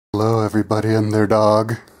Hello everybody and their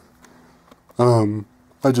dog. I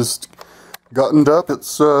just gotten up.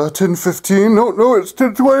 It's 10:15. No, it's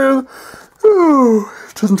 10:20. Oh,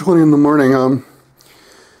 10:20 in the morning.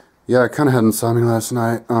 Yeah, I kind of had insomnia last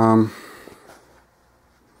night. So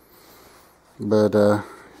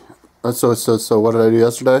what did I do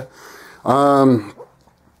yesterday?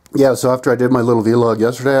 Yeah, so after I did my little vlog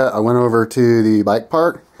yesterday, I went over to the bike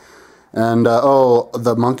park. And,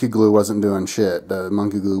 the monkey glue wasn't doing shit. The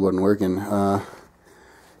monkey glue wasn't working.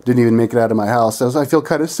 Didn't even make it out of my house. I feel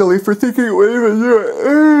kind of silly for thinking it would even do it.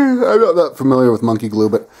 I'm not that familiar with monkey glue,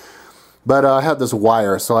 but I had this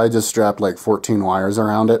wire, so I just strapped like 14 wires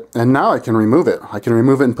around it. And now I can remove it. I can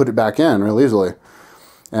remove it and put it back in real easily.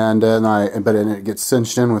 And then it gets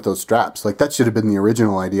cinched in with those straps. Like, that should have been the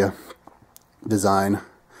original idea. Design.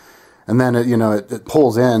 And then it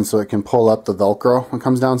pulls in, so it can pull up the Velcro when it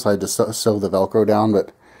comes down. So I had to sew the Velcro down.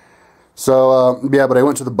 But I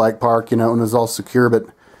went to the bike park, and it was all secure. But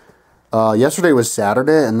yesterday was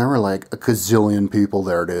Saturday, and there were like a gazillion people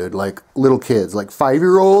there, dude. Like little kids, like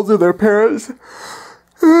 5-year-olds and their parents,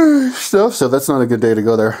 stuff. So that's not a good day to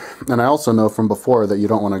go there. And I also know from before that you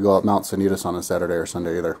don't want to go up Mount Sanitas on a Saturday or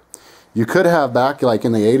Sunday either. You could have back like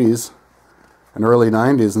in the 80s. And early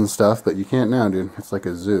 90s and stuff, but you can't now, dude. It's like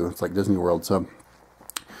a zoo. It's like Disney World. So,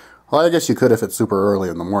 well, I guess you could if it's super early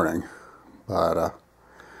in the morning. But,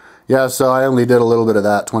 yeah, so I only did a little bit of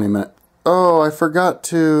that, 20 minutes. Oh, I forgot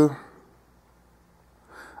to...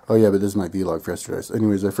 Oh, yeah, but this is my vlog for yesterday. So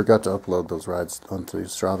anyways, I forgot to upload those rides onto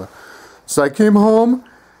Strava. So I came home,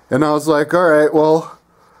 and I was like, all right, well,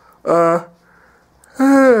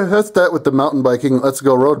 that's that with the mountain biking. Let's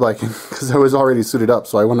go road biking, because I was already suited up.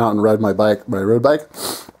 So I went out and rode my road bike.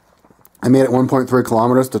 I made it 1.3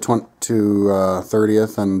 kilometers to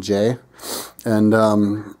 30th and J, and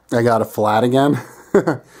I got a flat again.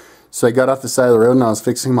 So I got off the side of the road and I was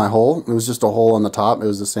fixing my hole. It was just a hole on the top. It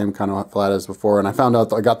was the same kind of flat as before, and I found out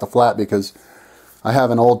that I got the flat because I have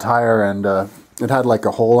an old tire, and it had like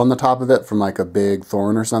a hole on the top of it from like a big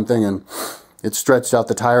thorn or something, and it stretched out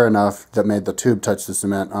the tire enough that made the tube touch the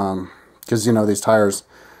cement. Because, these tires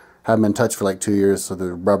haven't been touched for like 2 years, so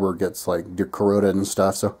the rubber gets like corroded and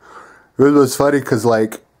stuff. So it was funny because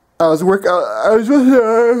like I was listening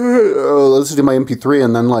to my MP3,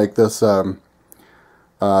 and then like this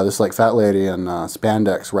like fat lady in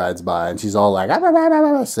spandex rides by, and she's all like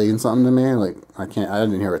saying something to me. Like I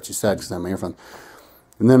didn't hear what she said because I have my earphones.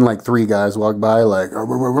 And then like 3 guys walk by like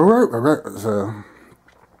so.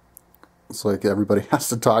 It's like everybody has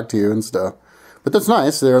to talk to you and stuff. But that's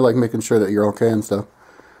nice. They're like making sure that you're okay and stuff.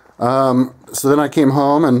 So then I came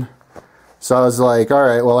home, and so I was like, all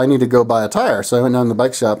right, well, I need to go buy a tire. So I went down to the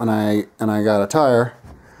bike shop, and I got a tire.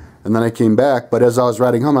 And then I came back. But as I was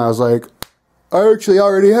riding home, I was like, I actually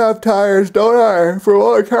already have tires, don't I? For a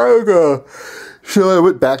long time ago. So I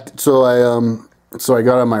went back. So I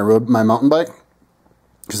got on my mountain bike,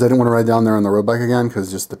 because I didn't want to ride down there on the road bike again, because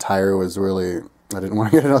just the tire was really... I didn't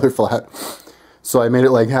want to get another flat. So I made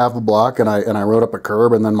it like half a block, and I rode up a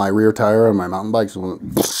curb, and then my rear tire on my mountain bike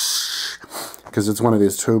went, because it's one of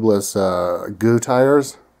these tubeless goo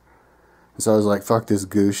tires. So I was like, fuck this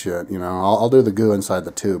goo shit, I'll do the goo inside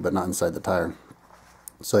the tube, but not inside the tire.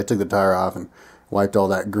 So I took the tire off and wiped all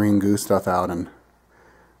that green goo stuff out and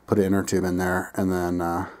put an inner tube in there, and then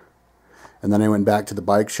I went back to the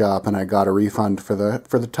bike shop, and I got a refund for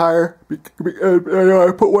the tire.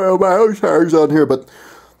 I put one of my own tires on here, but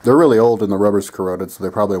they're really old and the rubber's corroded, so they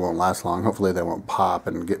probably won't last long. Hopefully they won't pop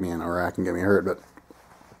and get me in a wreck and get me hurt. But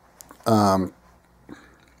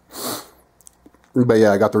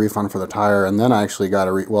yeah, I got the refund for the tire, and then I actually got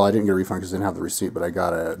I didn't get a refund because I didn't have the receipt, but I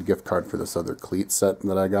got a gift card for this other cleat set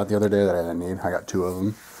that I got the other day that I didn't need. I got 2 of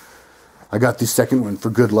them. I got the second one for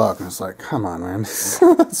good luck. And it's like, come on, man.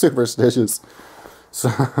 Superstitious. So,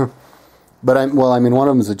 but one of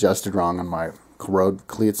them is adjusted wrong on my road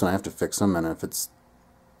cleats, and I have to fix them. And if it's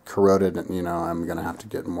corroded, I'm going to have to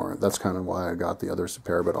get more. That's kind of why I got the other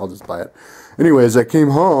pair, but I'll just buy it. Anyways, I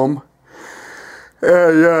came home.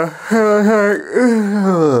 And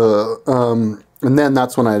then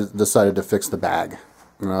that's when I decided to fix the bag.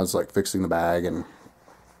 And I was like fixing the bag, and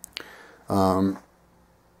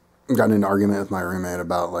got into an argument with my roommate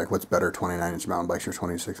about like what's better, 29-inch mountain bikes or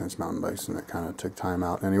 26-inch mountain bikes, and it kind of took time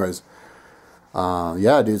out. Anyways,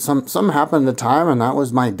 yeah, dude, something happened at the time, and that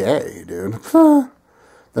was my day, dude.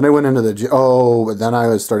 Then I went into the gym. Oh, but then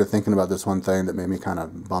I started thinking about this one thing that made me kind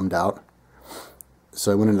of bummed out.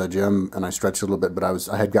 So I went into the gym and I stretched a little bit, but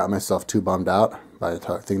I had gotten myself too bummed out by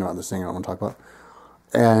thinking about this thing I don't want to talk about,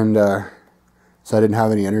 and so I didn't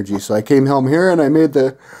have any energy. So I came home here and I made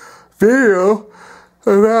the video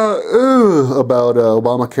about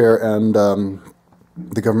Obamacare and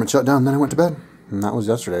the government shutdown. Then I went to bed, and that was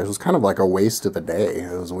yesterday. It was kind of like a waste of a day.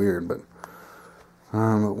 It was weird, but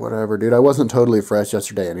whatever, dude. I wasn't totally fresh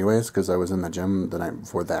yesterday anyways, because I was in the gym the night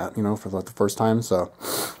before that, you know, for like the first time. So,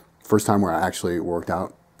 first time where I actually worked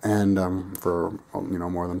out, and for, you know,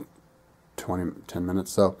 more than 10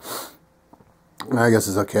 minutes. So, I guess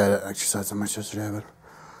it's okay. I didn't exercise so much yesterday, but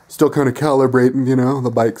still kind of calibrating, you know, the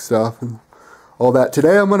bike stuff and all that.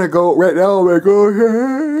 Today I'm gonna go, right now I'm gonna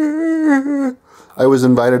go. I was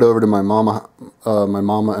invited over to my mama. My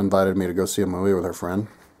mama invited me to go see a movie with her friend,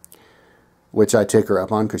 which I take her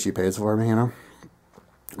up on because she pays for me, you know.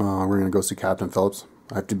 We're going to go see Captain Phillips.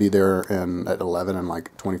 I have to be there at 11 in like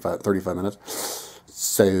 35 minutes.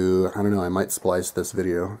 So, I don't know, I might splice this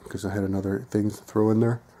video because I had another thing to throw in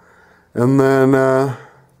there. And then,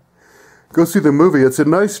 go see the movie. It's a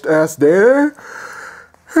nice ass day.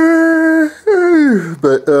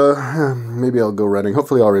 But, maybe I'll go running.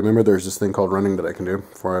 Hopefully I'll remember there's this thing called running that I can do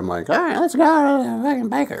before I'm like, alright, let's go on a fucking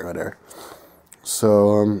bike or whatever.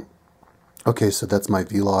 So, okay, so that's my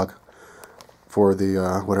vlog for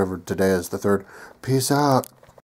the, whatever today is, the 3rd. Peace out.